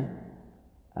 interesting, huh?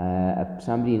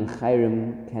 Somebody in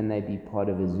Chayrim, can they be part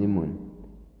of a zimun?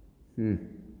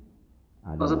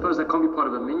 I suppose they can't be part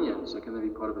of a minyan, so can they be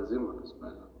part of a zimun? I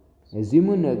suppose. A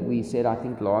zimun, we said I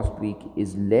think last week,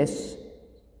 is less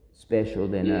special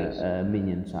than a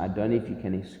minyan, so I don't know if you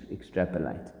can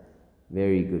extrapolate.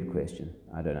 Very good question.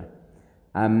 I don't know.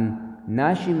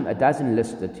 Nashim, it doesn't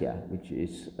list it here, which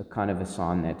is a kind of a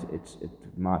sign that it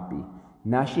might be.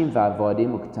 Nashim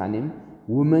va'avodim uktanim,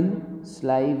 women,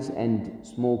 slaves, and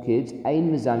small kids.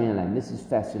 Ein mezamin alayim. This is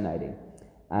fascinating,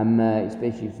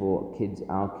 especially for kids,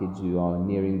 our kids who are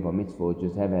nearing bar mitzvah or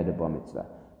just have had a bar mitzvah.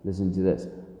 Listen to this.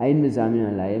 Ein mezamin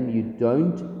alayim. You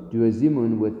don't do a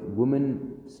zimun with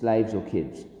women, slaves, or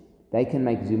kids. They can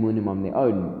make zimunim on their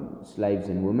own, slaves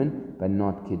and women, but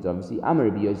not kids, obviously. Amar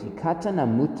Rabbi Yossi, katana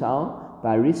mutal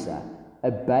barisa, a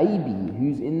baby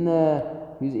who's in a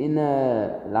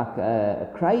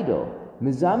cradle.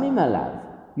 Mezamim alav,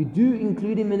 you do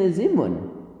include him in a zimun,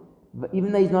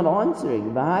 even though he's not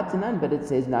answering. But it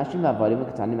says nashim v'avadim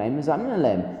v'katanim ein mezamim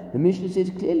alav. The Mishnah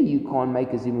says clearly you can't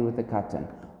make a zimun with a katan.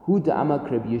 Hu da'amak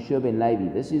Rabbi Yeshua ben Levi.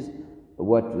 This is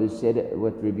what was said.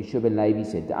 What Rabbi Yeshua ben Levi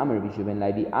said. Da'amar Rabbi Yeshua ben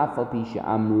Levi. Afal pi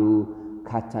she'amru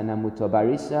katana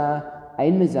mutabarisa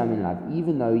ein mezamim alav.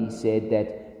 Even though he said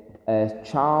that a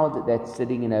child that's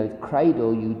sitting in a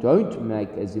cradle, you don't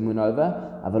make a zimun over.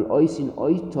 Aval oisin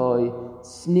oitoi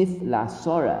sniff la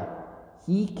sora.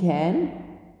 He can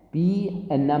be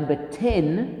a number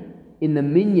 10 in the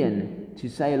minyan to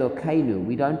say Elokeinu.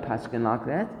 We don't paskin like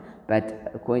that,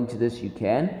 but according to this you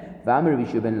can. V'amar Rabbi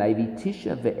Yeshua ben Levi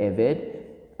tisha ve'eved.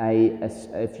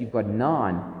 If you've got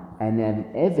 9 and an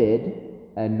eved,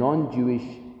 a non-Jewish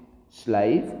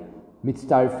slave,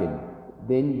 mitztarfin.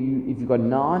 Then if you've got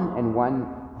 9 and one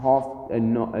half a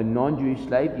non-Jewish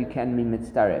slave, you can be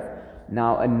mitztaref.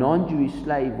 Now, a non-Jewish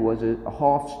slave was a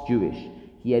half Jewish.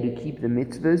 He had to keep the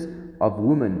mitzvahs of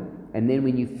women. And then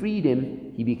when you freed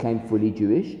him, he became fully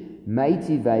Jewish.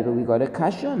 Meiti Weber, we got a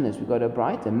kasha on this. We got a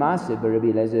brighter. Maaseh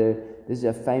Rabbi Lezer. This is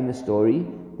a famous story.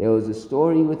 There was a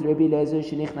story with Rabbi Lezer,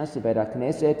 Shenichnas Beit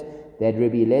Knesset, that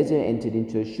Rabbi Lezer entered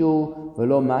into a shul,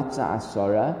 V'lo matzah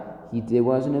asara. There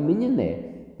wasn't a minyan there.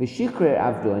 V'shikrer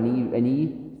avdo, and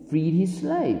he freed his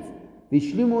slave.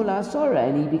 V'shlumu la'asara,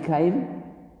 and he became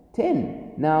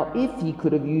 10. Now, if he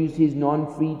could have used his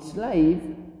non-freed slave,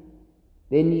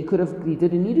 then he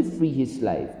didn't need to free his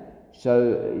slave.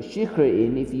 So,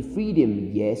 Shikrein, if he freed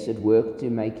him, yes, it worked to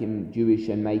make him Jewish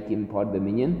and make him part of the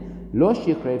minyan. Lo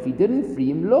Shikre, if he didn't free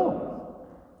him, lo.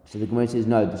 So the Gemara says,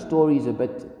 no, the story is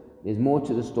there's more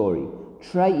to the story.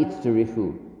 Trei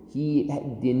itzterichu.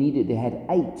 They had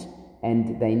 8,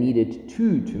 and they needed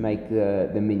 2 to make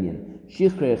the minyan.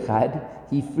 Shikre chad,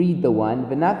 he freed the one,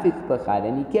 v'nafik b'chad,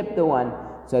 and he kept the one.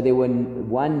 So there were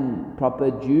one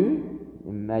proper Jew,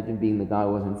 imagine being the guy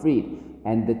who wasn't freed,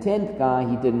 and the 10th guy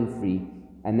he didn't free,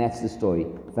 and that's the story.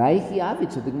 V'aychi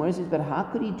avid, so the Gemara says, but how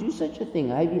could he do such a thing?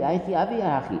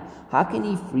 How can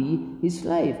he free his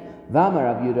slave? V'amar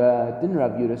Rav Yehuda, didn't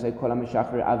Rav Yehuda say, kol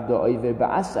ha'meshachar avdo oiver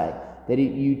ba'asai, that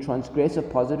you transgress a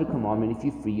positive commandment if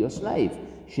you free your slave.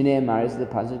 Shnei Amar, as the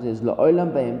passage says,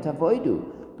 la'olam b'hem tavoidu,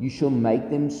 you shall make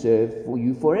them serve for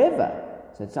you forever.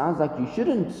 So it sounds like you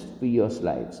shouldn't free your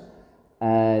slaves.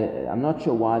 I'm not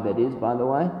sure why that is, by the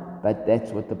way, but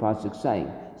that's what the pasuk is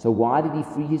saying. So why did he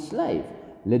free his slave?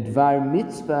 Ledvar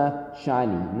mitzvah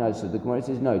shani. No, so the Gemara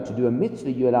says no. To do a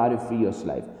mitzvah, you're allowed to free your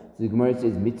slave. So the Gemara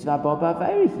says mitzvah baba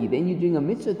aveirihi. Then you're doing a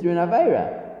mitzvah through an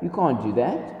aveira. You can't do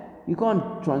that. You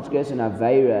can't transgress an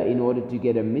aveira in order to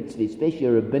get a mitzvah, especially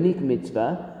a rabbinic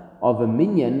mitzvah of a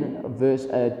minyan versus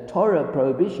a Torah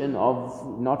prohibition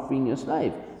of not freeing your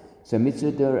slave. So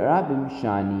mitzvah de rabim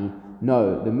shani.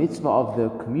 No, the mitzvah of the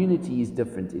community is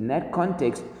different. In that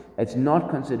context, it's not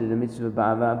considered a mitzvah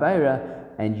ba'ava aveira,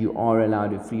 and you are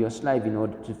allowed to free your slave in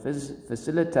order to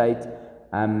facilitate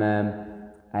a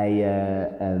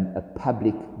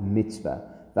public mitzvah.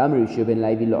 A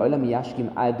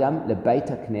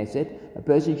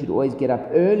person should always get up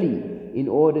early in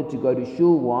order to go to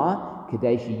shul. Why? So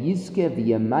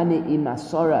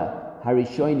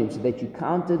that you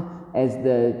counted as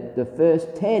the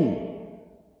first 10.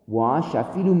 Why?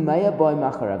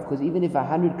 Because even if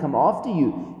 100 come after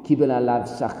you, you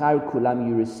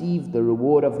receive the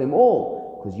reward of them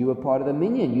all, because you were part of the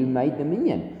minyan, you made the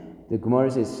minyan. The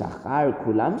Gemara says, Sachar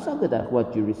kulam sagadach,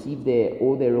 what? You receive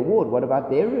all their reward. What about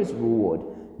their reward?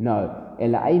 No.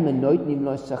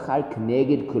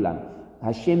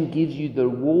 Hashem gives you the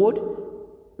reward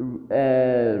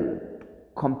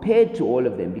compared to all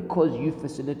of them, because you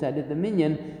facilitated the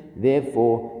minyan,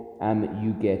 therefore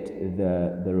you get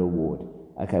the reward.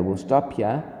 Okay, we'll stop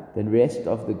here. The rest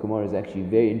of the Gemara is actually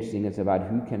very interesting. It's about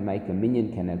who can make a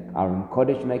minyan. Can Aram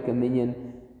Kodesh make a minyan?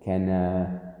 Can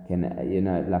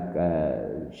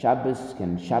Shabbos?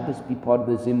 Can Shabbos be part of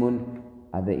the Zimun?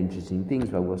 Other interesting things,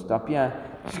 but we'll stop here.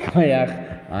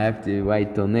 I have to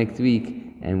wait till next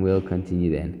week, and we'll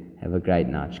continue then. Have a great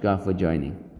night. Shkar for joining.